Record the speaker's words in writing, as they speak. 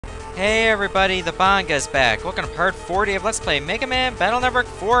Hey everybody, the Banga's back. Welcome to part 40 of Let's Play Mega Man Battle Network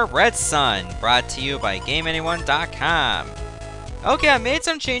 4 Red Sun, brought to you by GameAnyone.com. Okay, I made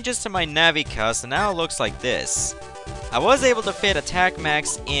some changes to my Navi cust, and now it looks like this. I was able to fit Attack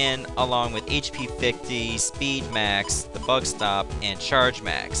Max in, along with HP 50, Speed Max, the Bug Stop, and Charge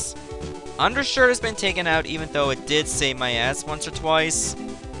Max. Undershirt has been taken out, even though it did save my ass once or twice.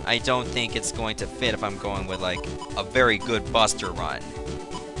 I don't think it's going to fit if I'm going with, like, a very good Buster run.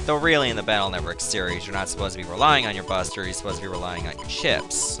 Though really, in the Battle Network series, you're not supposed to be relying on your Buster, you're supposed to be relying on your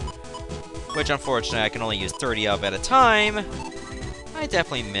chips. Which, unfortunately, I can only use 30 of at a time. I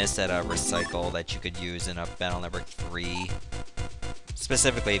definitely missed that recycle that you could use in a Battle Network 3.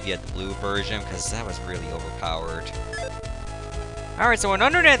 Specifically if you had the blue version, because that was really overpowered. Alright, so in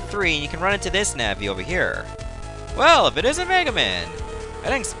Under Net 3, you can run into this Navi over here. Well, if it isn't Mega Man! I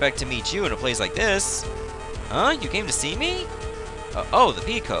didn't expect to meet you in a place like this. Huh? You came to see me? Oh, the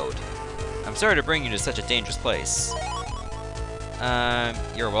P-code. I'm sorry to bring you to such a dangerous place.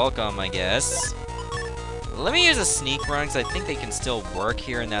 You're welcome, I guess. Let me use a sneak run, because I think they can still work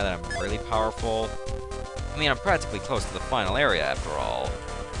here now that I'm really powerful. I mean, I'm practically close to the final area, after all.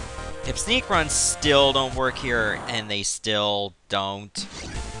 If sneak runs still don't work here, and they still don't,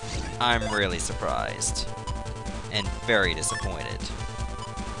 I'm really surprised. And very disappointed.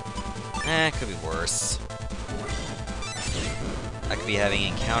 Could be worse. I could be having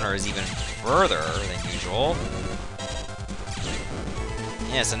encounters even further than usual.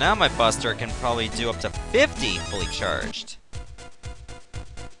 Yeah, so now my Buster can probably do up to 50 fully charged.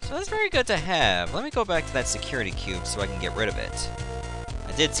 So that's very good to have. Let me go back to that security cube so I can get rid of it.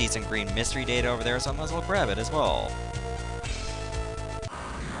 I did see some green mystery data over there, so I might as well grab it as well.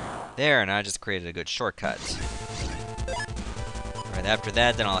 There, now I just created a good shortcut. Right after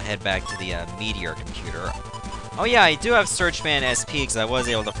that, then I'll head back to the Meteor computer. Oh yeah, I do have Searchman SP, because I was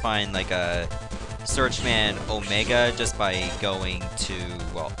able to find, like, a Searchman Omega just by going to,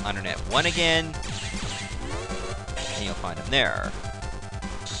 well, Undernet 1 again. And you'll find him there.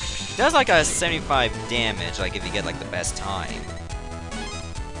 He does, like, a 75 damage, like, if you get, like, the best time.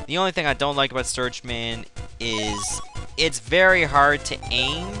 The only thing I don't like about Searchman is it's very hard to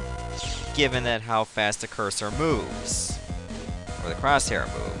aim, given that how fast the cursor moves. Or the crosshair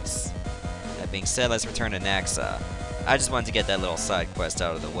moves. That being said, let's return to Naxa. I just wanted to get that little side quest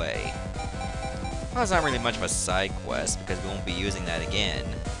out of the way. Well, it's not really much of a side quest, because we won't be using that again.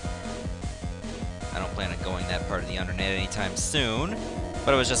 I don't plan on going that part of the Undernet anytime soon,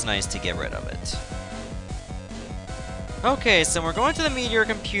 but it was just nice to get rid of it. Okay, so we're going to the Meteor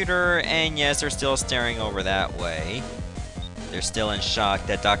computer, and yes, they're still staring over that way. They're still in shock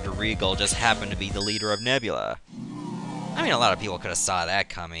that Dr. Regal just happened to be the leader of Nebula. I mean, a lot of people could have saw that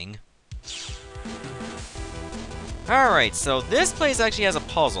coming. Alright, so this place actually has a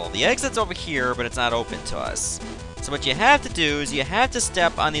puzzle. The exit's over here, but it's not open to us. So what you have to do is you have to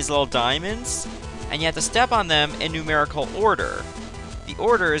step on these little diamonds, and you have to step on them in numerical order. The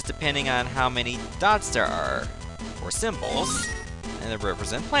order is depending on how many dots there are, or symbols, and they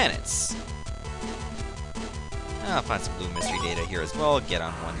represent planets. I'll find some blue mystery data here as well, get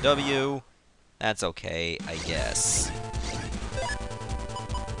on 1W. That's okay, I guess.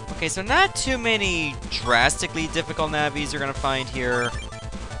 Okay, so not too many drastically difficult navis you're gonna find here.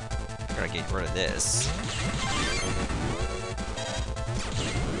 I gotta get rid of this.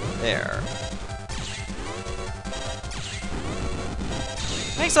 There.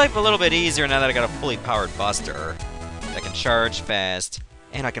 Makes life a little bit easier now that I got a fully powered Buster that can charge fast,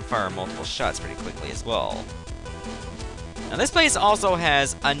 and I can fire multiple shots pretty quickly as well. Now this place also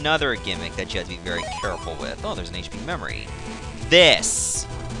has another gimmick that you have to be very careful with. Oh, there's an HP memory. This!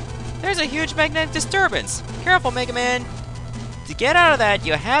 There's a huge magnetic disturbance! Careful, Mega Man! To get out of that,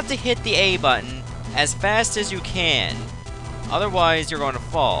 you have to hit the A button as fast as you can. Otherwise, you're going to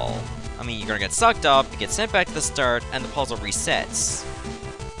fall. I mean, you're going to get sucked up, you get sent back to the start, and the puzzle resets.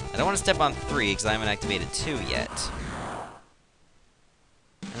 I don't want to step on 3, because I haven't activated 2 yet.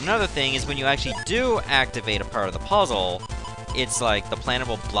 Another thing is when you actually do activate a part of the puzzle, it's like the planet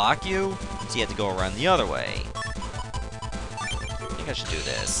will block you, so you have to go around the other way. I think I should do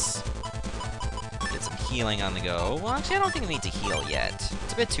this. Get some healing on the go. Well, actually, I don't think I need to heal yet.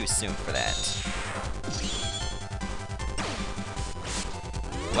 It's a bit too soon for that.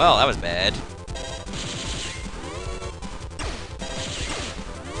 Well, that was bad.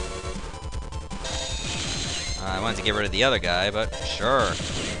 I wanted to get rid of the other guy, but sure.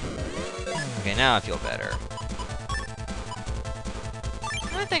 Okay, now I feel better.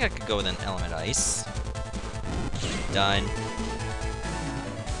 I think I could go with an Element Ice. Done.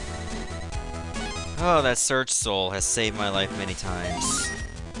 Oh, that Search Soul has saved my life many times.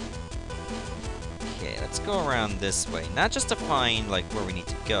 Okay, let's go around this way. Not just to find, like, where we need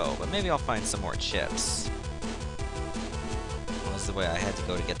to go, but maybe I'll find some more chips. Well, this is the way I had to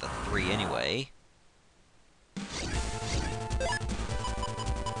go to get the 3 anyway.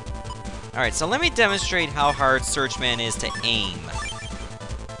 Alright, so let me demonstrate how hard Searchman is to aim.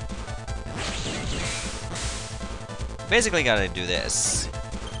 Basically gotta do this.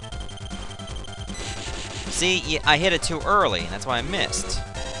 See, I hit it too early, and that's why I missed.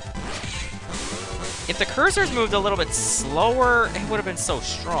 If the cursors moved a little bit slower, it would have been so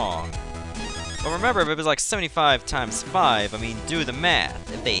strong. But remember, if it was like 75 times 5, I mean, do the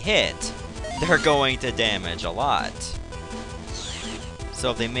math. If they hit, they're going to damage a lot.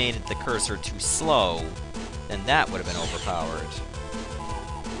 So if they made the cursor too slow, then that would have been overpowered.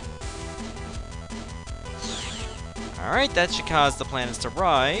 Alright, that should cause the planets to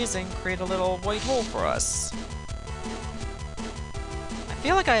rise and create a little white hole for us. I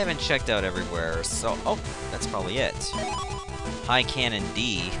feel like I haven't checked out everywhere, so... Oh, that's probably it. High Cannon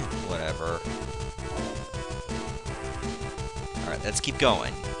D, whatever. Alright, let's keep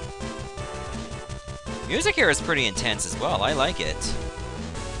going. Music here is pretty intense as well, I like it.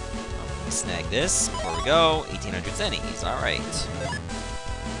 Let me snag this before we go. 1800 zennies, alright.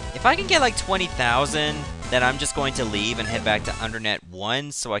 If I can get like 20,000, then I'm just going to leave and head back to Undernet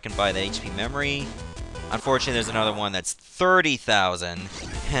 1 so I can buy the HP memory. Unfortunately, there's another one that's 30,000,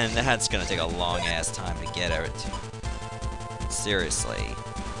 and that's gonna take a long-ass time to get it. Seriously.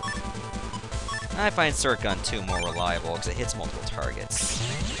 I find Circ Gun 2 more reliable because it hits multiple targets.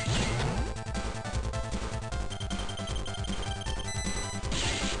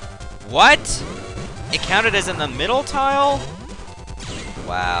 What? It counted as in the middle tile?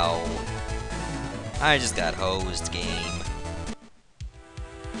 Wow. I just got hosed, game.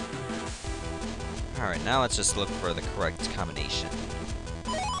 Alright, now let's just look for the correct combination.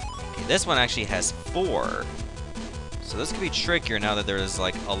 Okay, this one actually has 4. So this could be trickier now that there's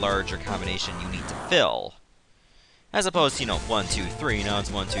like a larger combination you need to fill. As opposed to, you know, 1, 2, 3, now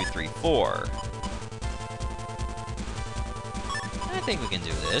it's 1, 2, 3, 4. I think we can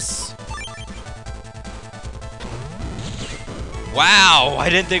do this. Wow! I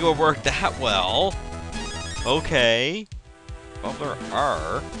didn't think it would work that well. Okay. Well, there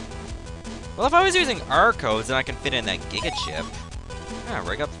are. Well, if I was using R codes, then I can fit in that Giga Chip. Yeah,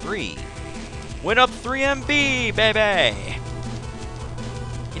 rig up 3. Win up 3 MB, baby!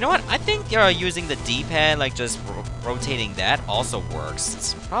 You know what? I think using the D-pad, like just rotating that, also works.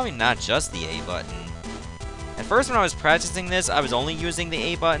 It's probably not just the A button. At first, when I was practicing this, I was only using the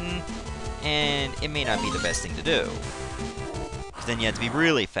A button, and it may not be the best thing to do. Because then you have to be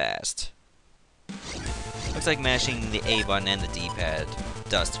really fast. Looks like mashing the A button and the D-pad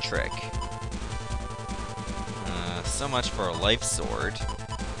does the trick. So much for a life sword.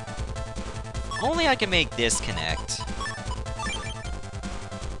 Only I can make this connect.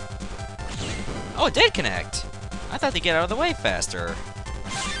 Oh, it did connect! I thought they'd get out of the way faster.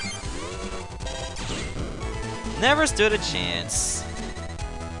 Never stood a chance.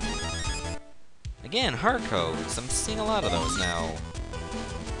 Again, hard codes. I'm seeing a lot of those now.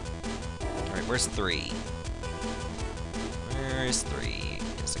 Alright, where's 3? Where's 3?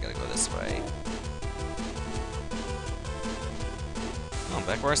 Guess I gotta go this way. Oh, I'm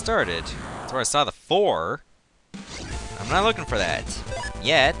back where I started. That's where I saw the 4. I'm not looking for that.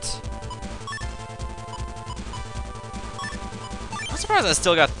 Yet. I'm surprised I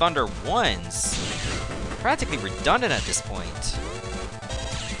still got Thunder 1s. Practically redundant at this point.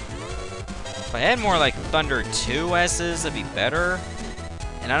 If I had more like Thunder 2S's, it'd be better.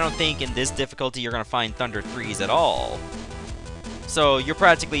 And I don't think in this difficulty you're gonna find Thunder 3s at all. So you're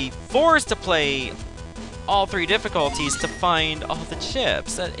practically forced to play all 3 difficulties to find all the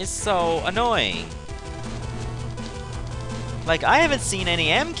chips. That is so annoying. Like, I haven't seen any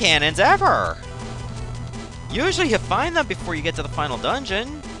M cannons ever. Usually you find them before you get to the final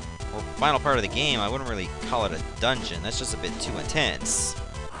dungeon. Or final part of the game. I wouldn't really call it a dungeon. That's just a bit too intense.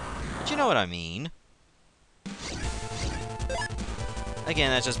 But you know what I mean.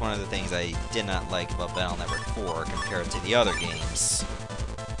 Again, that's just one of the things I did not like about Battle Network 4 compared to the other games.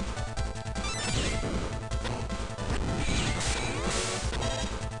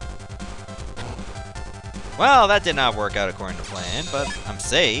 Well, that did not work out according to plan, but I'm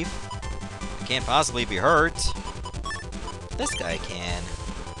safe. I can't possibly be hurt. This guy can.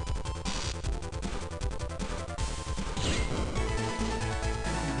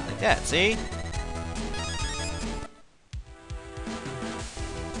 Like that, see?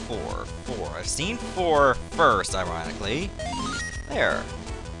 4. I've seen 4 first, ironically. There.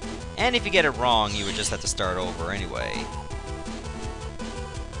 And if you get it wrong, you would just have to start over anyway.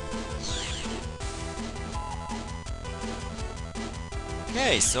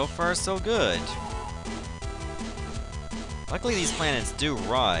 Okay, so far so good. Luckily these planets do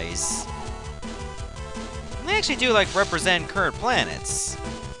rise. And they actually do, like, represent current planets.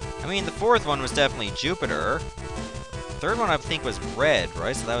 I mean, the fourth one was definitely Jupiter. The third one I think was red,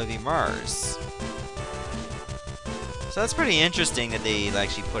 right? So that would be Mars. So that's pretty interesting that they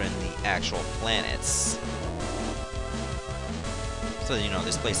actually put in the actual planets. So, you know,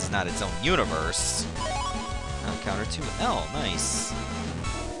 this place is not its own universe. Counter 2L, nice.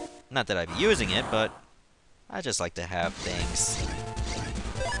 Not that I'd be using it, but I just like to have things.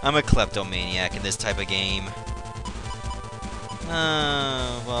 I'm a kleptomaniac in this type of game.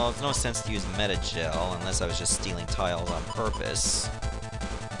 Well, there's no sense to use Metagel unless I was just stealing tiles on purpose.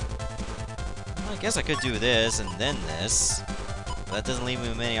 Well, I guess I could do this and then this. But that doesn't leave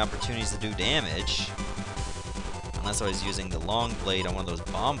me many opportunities to do damage. Unless I was using the long blade on one of those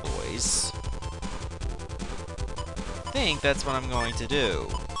bomb boys. I think that's what I'm going to do.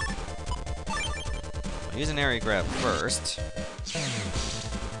 I'll use an area grab first.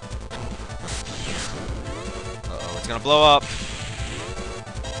 Uh-oh, it's gonna blow up.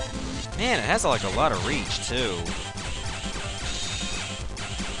 Man, it has like a lot of reach too.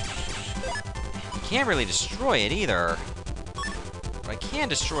 You can't really destroy it either. But I can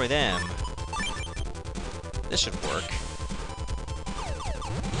destroy them. This should work.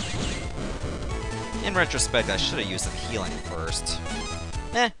 In retrospect, I should have used some healing first.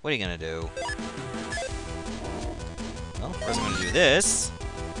 What are you gonna do? Well, first I'm gonna do this.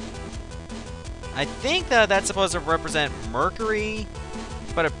 I think that that's supposed to represent Mercury,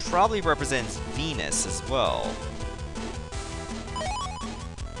 but it probably represents Venus as well.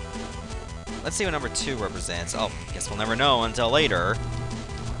 Let's see what number 2 represents. Oh, guess we'll never know until later.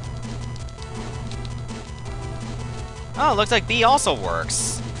 Oh, looks like B also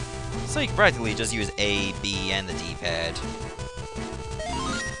works. So you can practically just use A, B, and the D-pad.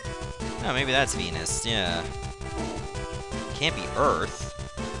 Oh, maybe that's Venus, yeah. Can't be Earth.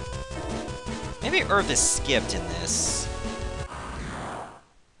 Maybe Earth is skipped in this.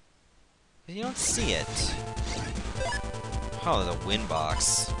 But you don't see it. Oh, there's a wind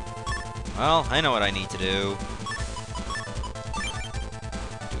box. Well, I know what I need to do.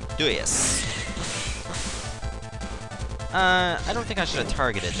 Do this. I don't think I should have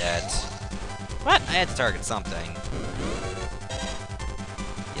targeted that. What? I had to target something.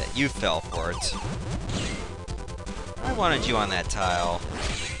 Yeah, you fell for it. I wanted you on that tile.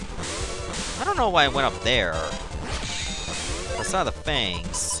 I don't know why I went up there. I saw the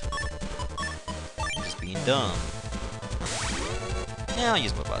fangs. I'm just being dumb. Yeah, I'll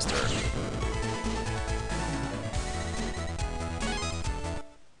use my buster.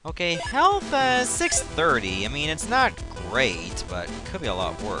 Okay, health, 630. I mean, it's not great, but it could be a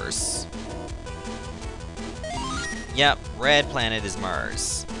lot worse. Yep, red planet is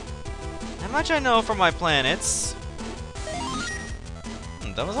Mars. How much I know from my planets.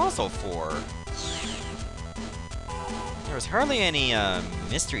 That was also 4. There was hardly any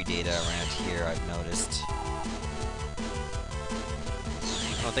mystery data around here, I've noticed.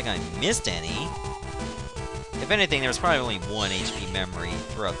 I don't think I missed any. If anything, there was probably only 1 HP memory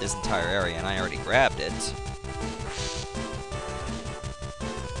throughout this entire area, and I already grabbed it.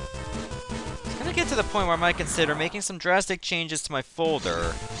 It's gonna get to the point where I might consider making some drastic changes to my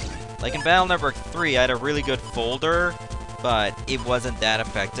folder. Like in Battle Network 3, I had a really good folder, but it wasn't that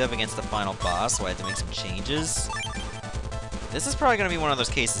effective against the final boss, so I had to make some changes. This is probably gonna be one of those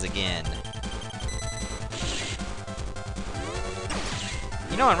cases again.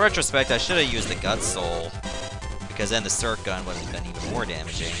 You know, in retrospect, I should have used the Gut Soul, because then the Circ Gun would have been even more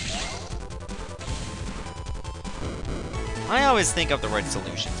damaging. I always think of the right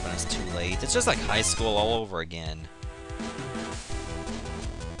solutions when it's too late. It's just like high school all over again.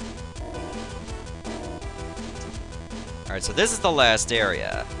 Alright, so this is the last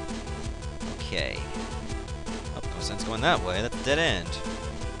area. Okay. Oh, no sense going that way. That's a dead end.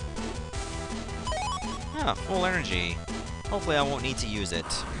 Ah, full energy. Hopefully I won't need to use it.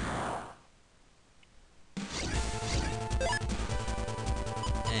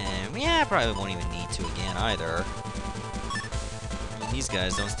 And yeah, I probably won't even need to again either. I mean, these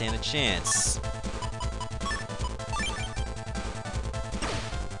guys don't stand a chance.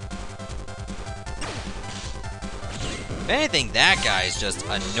 If anything, that guy's just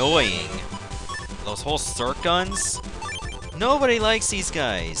annoying. Those whole Circ Guns. Nobody likes these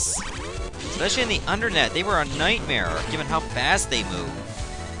guys. Especially in the Undernet, they were a nightmare, given how fast they move.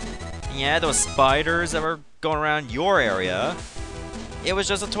 And yeah, those spiders that were going around your area, it was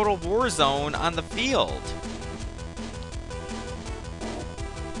just a total war zone on the field.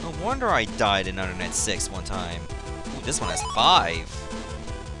 No wonder I died in Undernet 6 one time. Ooh, this one has 5.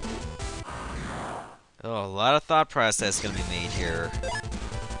 Oh, a lot of thought process is gonna be made here.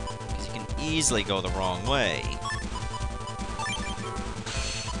 Because you can easily go the wrong way.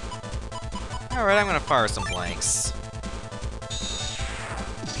 Alright, I'm gonna fire some blanks.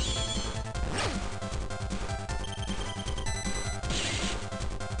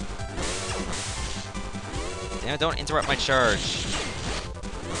 Damn it, don't interrupt my charge.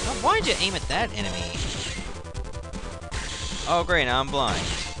 Now, why'd you aim at that enemy? Oh great, now I'm blind.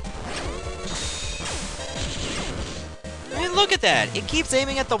 I mean, look at that! It keeps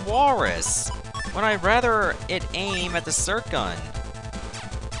aiming at the walrus! When I'd rather it aim at the circ gun.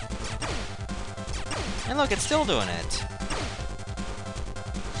 And look, it's still doing it.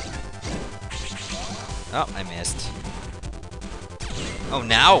 Oh, I missed. Oh,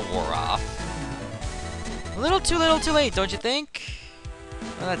 now it wore off. A little too late, don't you think?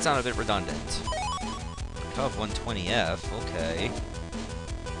 Well, that sounded a bit redundant. Cov 120F, okay.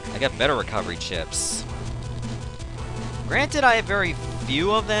 I got better recovery chips. Granted, I have very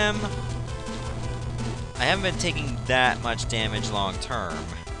few of them. I haven't been taking that much damage long term,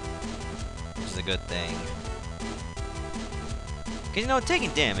 which is a good thing. Because, you know, taking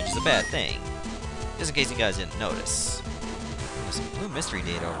damage is a bad thing. Just in case you guys didn't notice. There's some blue mystery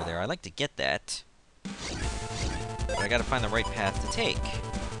data over there. I'd like to get that. But I gotta find the right path to take.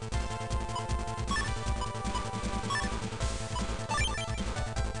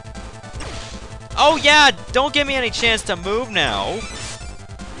 Oh yeah! Don't give me any chance to move now!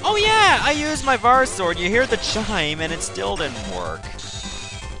 Oh yeah! I used my Var Sword, you hear the chime, and it still didn't work.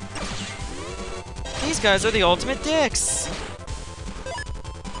 These guys are the ultimate dicks!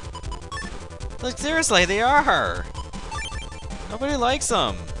 Like, seriously, they are! Nobody likes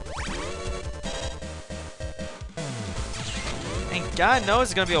them! And God knows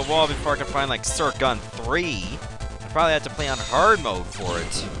there's gonna be a wall before I can find, like, Circ Gun 3. I probably have to play on hard mode for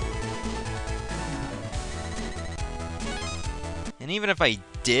it. And even if I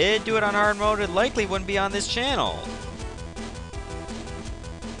did do it on hard mode, it likely wouldn't be on this channel.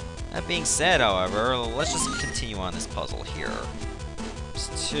 That being said, however, let's just continue on this puzzle here.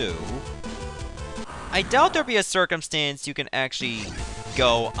 There's 2. I doubt there'll be a circumstance you can actually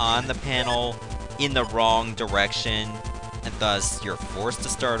go on the panel in the wrong direction, and thus you're forced to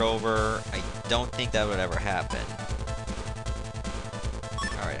start over. I don't think that would ever happen.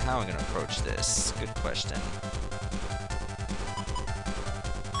 Alright, how am I going to approach this? Good question.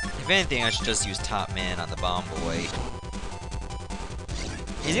 If anything, I should just use Top Man on the Bomb Boy.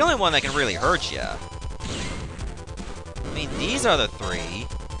 He's the only one that can really hurt ya. I mean, these other 3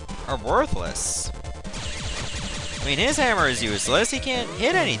 are worthless. I mean, his hammer is useless. He can't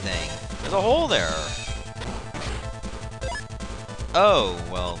hit anything. There's a hole there. Oh,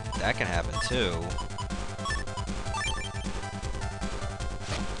 well, that can happen too.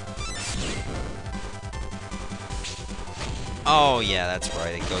 Oh, yeah, that's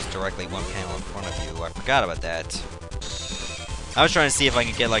right. It goes directly 1 panel in front of you. I forgot about that. I was trying to see if I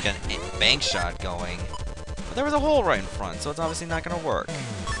could get, like, a bank shot going. But there was a hole right in front, so it's obviously not going to work.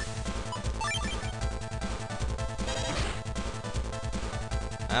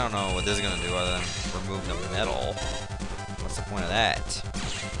 I don't know what this is going to do other than remove the metal. What's the point of that?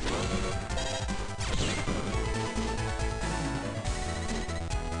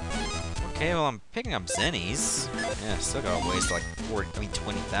 Okay, well, I'm picking up Zennies. Yeah, still gotta waste like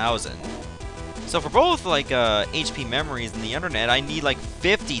 20,000. So for both, like, HP memories and the internet, I need like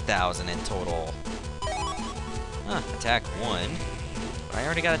 50,000 in total. Huh, attack 1. But I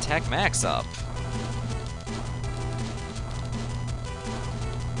already got attack max up.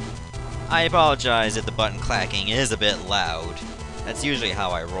 I apologize if the button clacking is a bit loud. That's usually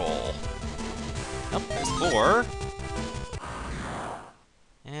how I roll. Oh, there's 4.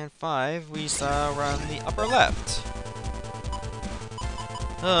 And 5 we saw around the upper left.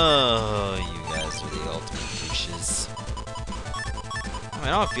 Oh, you guys are the ultimate douches. I mean,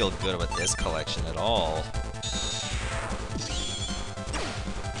 I don't feel good about this collection at all.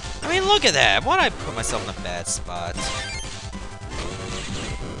 I mean, look at that! Why'd I put myself in a bad spot?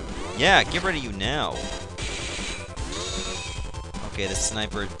 Yeah, get rid of you now. Okay, the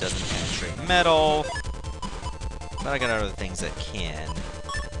sniper doesn't penetrate metal. But I got other things that can.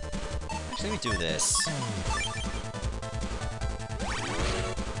 Actually, let me do this.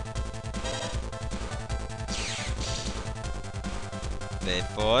 Wait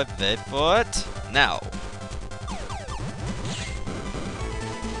for it. Now.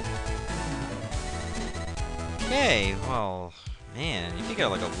 Okay, well, man, if you get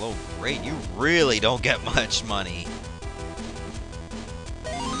like a low rate, you really don't get much money.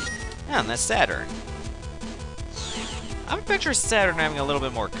 Yeah, and that's Saturn. I would picture Saturn having a little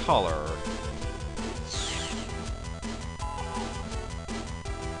bit more color.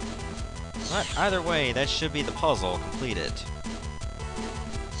 But either way, that should be the puzzle completed.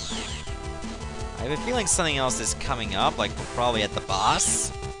 I have a feeling something else is coming up, like we're probably at the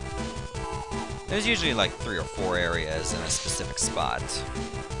boss. There's usually like 3 or 4 areas in a specific spot.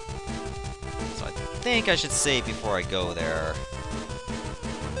 So I think I should save before I go there.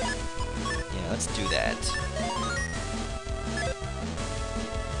 Yeah, let's do that.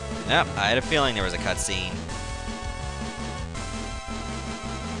 Yep, I had a feeling there was a cutscene.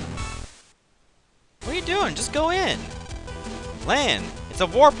 What are you doing? Just go in. Lan, it's a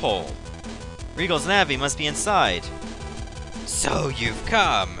warp hole. Regal's Navi must be inside. So you've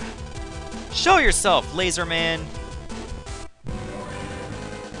come. Show yourself, Laser Man.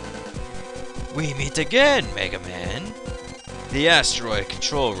 We meet again, Mega Man. The asteroid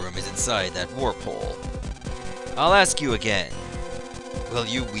control room is inside that warp hole. I'll ask you again. Will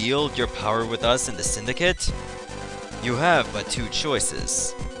you wield your power with us in the Syndicate? You have but 2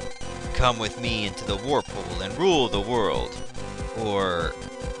 choices. Come with me into the warp hole and rule the world. Or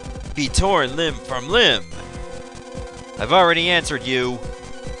be torn limb from limb. I've already answered you.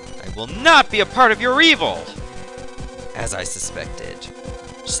 I will not be a part of your evil. As I suspected.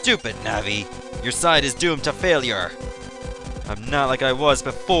 Stupid Navi. Your side is doomed to failure. I'm not like I was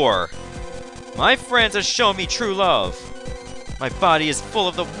before. My friends have shown me true love. My body is full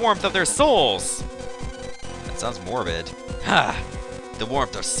of the warmth of their souls. That sounds morbid. Ha! The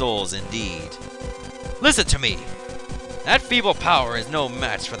warmth of souls indeed. Listen to me. That feeble power is no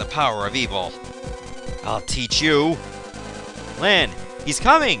match for the power of evil. I'll teach you. Lan, he's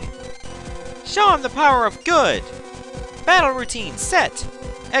coming. Show him the power of good. Battle routine set.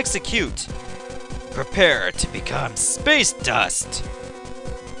 Execute. Prepare to become space dust.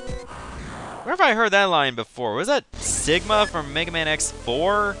 Where have I heard that line before? Was that Sigma from Mega Man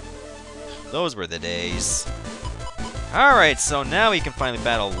X4? Those were the days. Alright, so now we can finally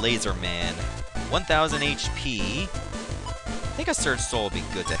battle Laser Man. 1000 HP. I think a Surge Soul would be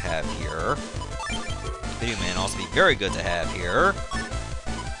good to have here. Video Man also be very good to have here.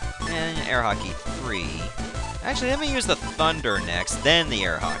 And Air Hockey 3. Actually, let me use the Thunder next, then the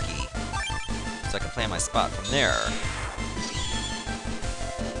Air Hockey. So I can plan my spot from there.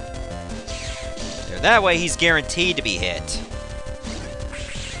 That way he's guaranteed to be hit.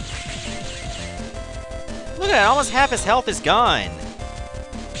 Look at that, almost half his health is gone.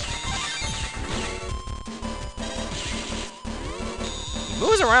 He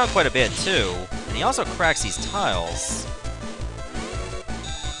moves around quite a bit too, and he also cracks these tiles.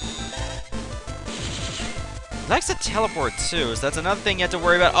 He likes to teleport too, so that's another thing you have to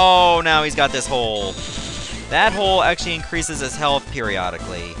worry about. Oh, now he's got this hole. That hole actually increases his health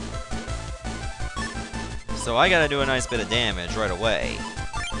periodically. So I gotta do a nice bit of damage right away.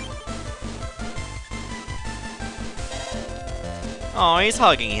 Oh, he's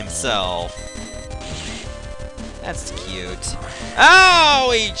hugging himself. That's cute.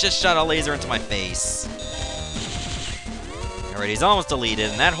 Oh, he just shot a laser into my face. Alright, he's almost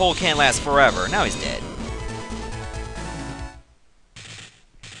deleted, and that hole can't last forever. Now he's dead.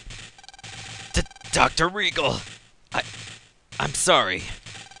 Dr. Regal, I'm sorry.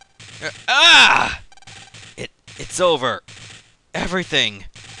 It's over. Everything.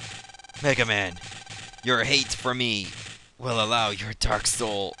 Mega Man, your hate for me will allow your dark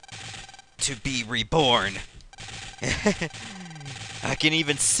soul to be reborn. I can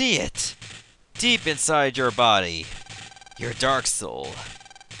even see it. Deep inside your body. Your dark soul.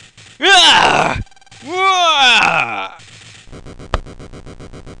 Ah! Ah!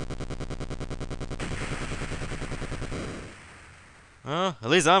 Well, at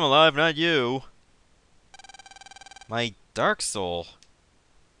least I'm alive, not you. My dark soul.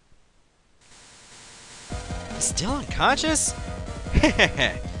 Still unconscious?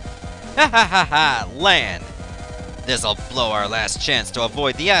 Ha ha ha ha! Lan! This'll blow our last chance to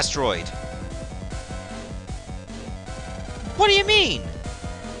avoid the asteroid. What do you mean?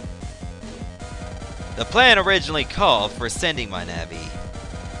 The plan originally called for sending my Navi.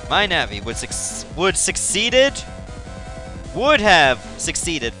 My Navi would have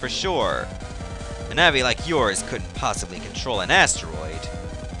succeeded for sure. A Navi like yours couldn't possibly control an asteroid.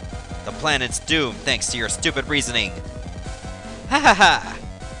 The planet's doomed thanks to your stupid reasoning. Ha ha ha!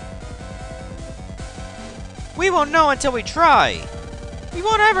 We won't know until we try. We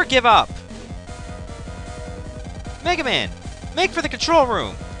won't ever give up. Mega Man, make for the control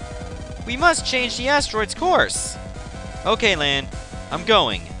room. We must change the asteroid's course. Okay, Lan, I'm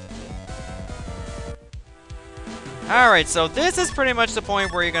going. Alright, so this is pretty much the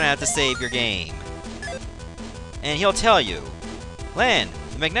point where you're gonna have to save your game. And he'll tell you, Lan,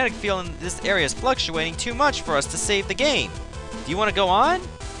 the magnetic field in this area is fluctuating too much for us to save the game. Do you want to go on?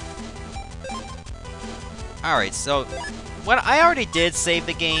 Alright, so what I already did save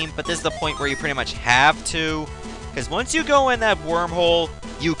the game, but this is the point where you pretty much have to. Because once you go in that wormhole,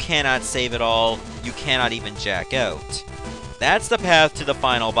 you cannot save it all. You cannot even jack out. That's the path to the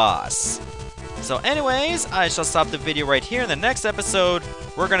final boss. So anyways, I shall stop the video right here. In the next episode,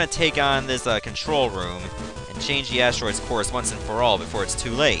 we're going to take on this control room and change the asteroid's course once and for all before it's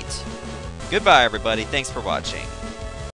too late. Goodbye, everybody. Thanks for watching.